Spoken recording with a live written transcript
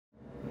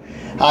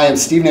Hi, I'm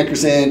Steve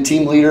Nickerson,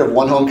 team leader of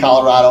OneHome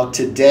Colorado.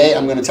 Today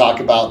I'm going to talk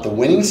about the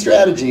winning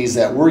strategies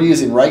that we're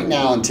using right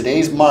now in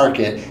today's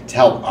market to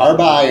help our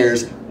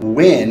buyers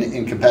win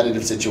in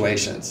competitive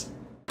situations.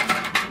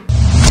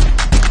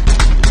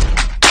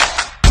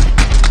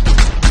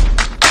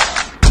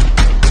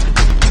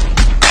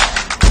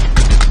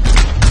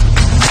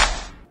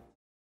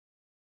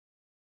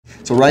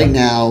 So right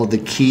now,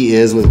 the key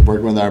is with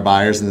working with our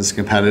buyers in this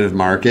competitive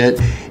market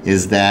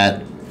is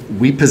that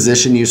we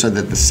position you so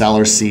that the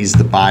seller sees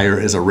the buyer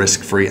as a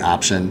risk-free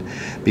option,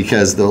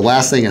 because the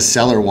last thing a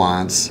seller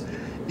wants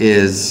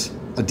is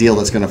a deal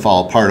that's going to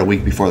fall apart a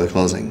week before the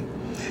closing.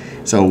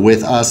 So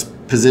with us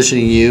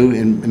positioning you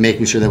and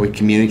making sure that we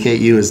communicate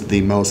you as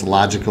the most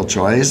logical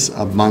choice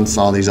amongst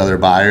all these other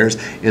buyers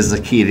is the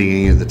key to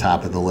getting you to the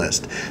top of the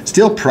list.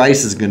 Still,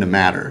 price is going to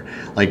matter.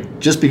 Like,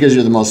 just because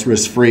you're the most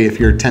risk-free, if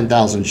you're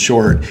 10,000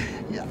 short,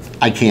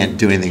 I can't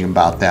do anything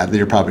about that.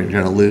 You're probably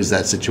going to lose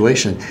that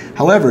situation.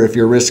 However, if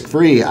you're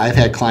risk-free, I've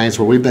had clients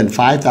where we've been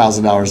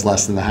 $5,000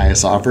 less than the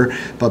highest offer,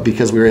 but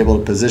because we were able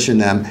to position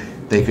them,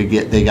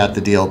 they got the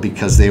deal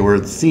because they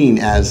were seen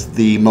as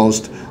the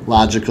most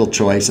logical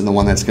choice and the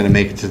one that's going to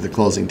make it to the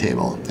closing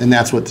table. And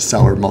that's what the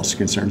seller most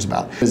concerns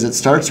about, because it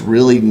starts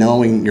really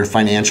knowing your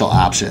financial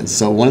options.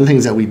 So one of the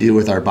things that we do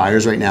with our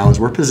buyers right now is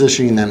we're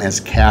positioning them as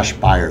cash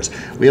buyers.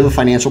 We have a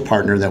financial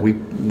partner that we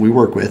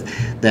work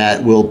with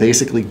that will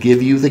basically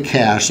give you the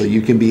cash so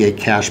you can be a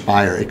cash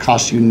buyer. It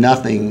costs you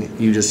nothing.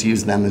 You just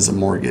use them as a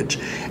mortgage.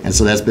 And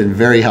so that's been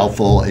very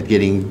helpful at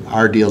getting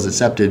our deals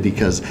accepted,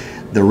 because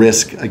the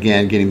risk,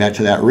 again, getting back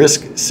to that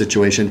risk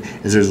situation,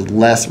 is there's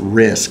less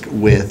risk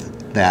with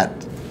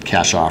that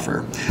cash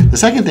offer. The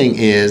second thing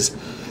is,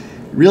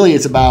 really,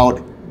 it's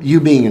about you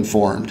being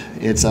informed.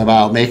 It's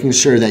about making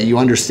sure that you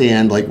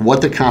understand like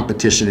what the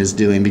competition is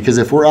doing, because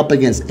if we're up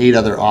against 8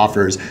 other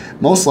offers,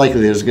 most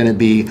likely there's going to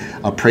be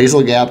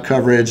appraisal gap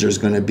coverage, there's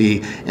going to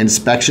be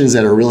inspections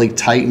that are really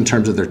tight in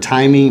terms of their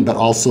timing, but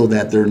also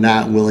that they're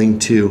not willing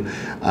to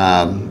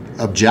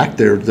object.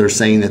 They're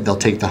saying that they'll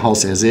take the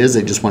house as is.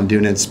 They just want to do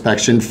an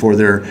inspection for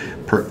their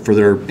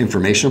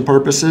informational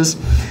purposes.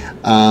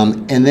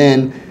 And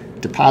then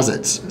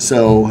deposits.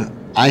 So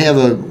I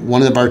have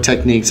one of our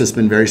techniques that's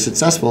been very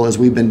successful is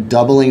we've been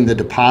doubling the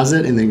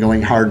deposit and then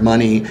going hard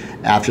money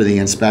after the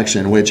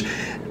inspection, which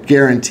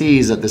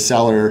guarantees that the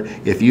seller,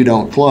 if you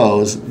don't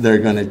close, they're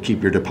going to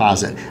keep your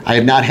deposit. I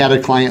have not had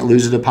a client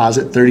lose a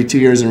deposit. 32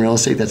 years in real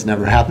estate, that's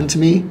never happened to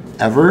me,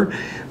 ever.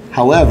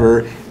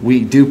 However,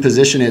 we do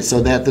position it so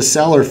that the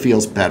seller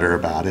feels better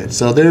about it.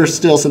 So there are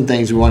still some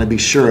things we want to be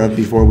sure of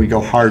before we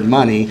go hard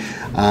money,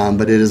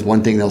 but it is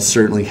one thing that'll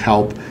certainly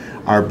help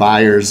our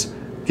buyers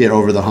get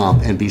over the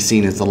hump and be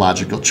seen as the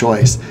logical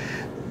choice.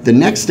 The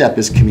next step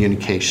is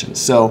communication.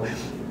 So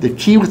the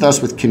key with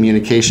us with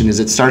communication is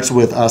it starts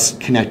with us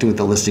connecting with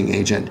the listing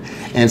agent.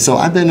 And so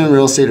I've been in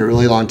real estate a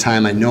really long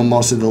time. I know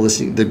most of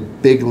the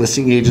big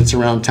listing agents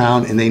around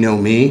town, and they know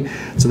me.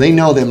 So they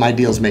know that my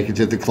deals make it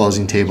to the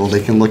closing table.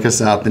 They can look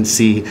us up and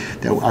see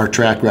that our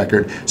track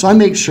record. So I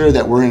make sure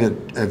that we're in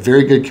a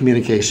very good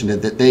communication,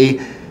 that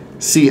they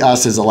see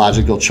us as a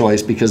logical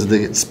choice because of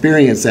the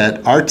experience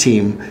that our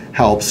team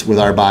helps with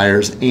our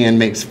buyers and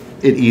makes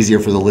it easier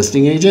for the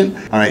listing agent.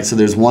 All right, so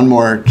there's one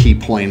more key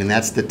point, and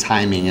that's the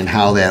timing and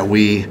how that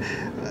we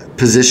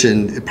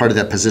position. Part of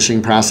that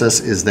positioning process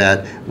is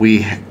that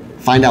we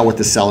find out what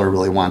the seller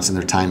really wants in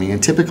their timing.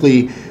 And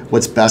typically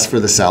what's best for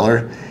the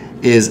seller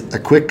is a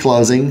quick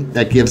closing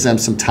that gives them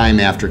some time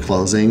after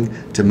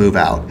closing to move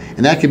out.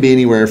 And that could be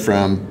anywhere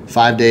from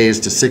 5 days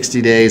to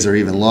 60 days or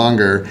even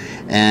longer.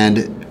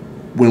 And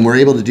when we're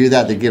able to do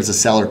that, that gives a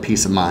seller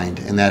peace of mind,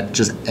 and that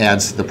just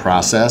adds to the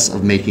process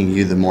of making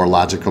you the more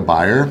logical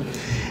buyer.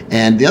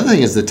 And the other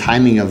thing is the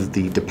timing of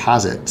the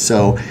deposit.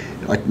 So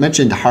I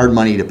mentioned hard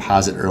money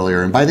deposit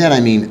earlier, and by that I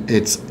mean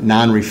it's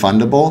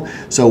non-refundable.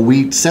 So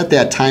we set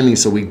that timing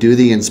so we do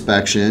the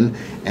inspection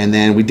and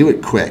then we do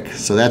it quick.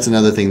 So that's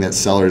another thing that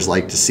sellers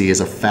like to see, is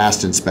a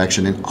fast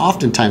inspection. And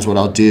oftentimes what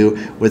I'll do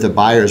with a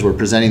buyer is we're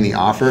presenting the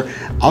offer,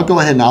 I'll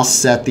go ahead and I'll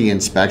set the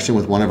inspection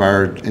with one of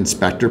our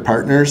inspector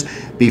partners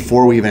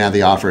before we even have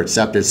the offer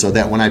accepted, so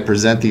that when I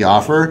present the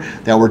offer,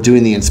 that we're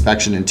doing the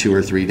inspection in 2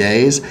 or 3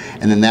 days.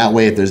 And then that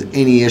way, if there's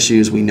any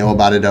issues, we know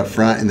about it up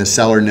front, and the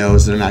seller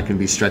knows they're not going to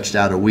be stretched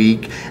out a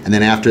week. And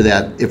then after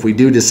that, if we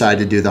do decide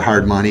to do the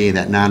hard money,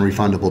 that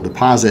non-refundable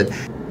deposit,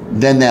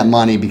 then that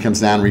money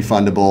becomes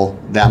non-refundable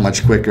that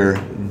much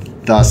quicker,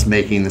 thus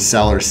making the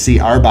seller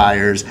see our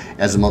buyers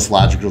as the most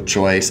logical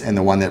choice and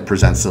the one that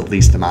presents the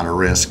least amount of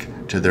risk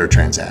to their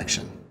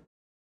transaction.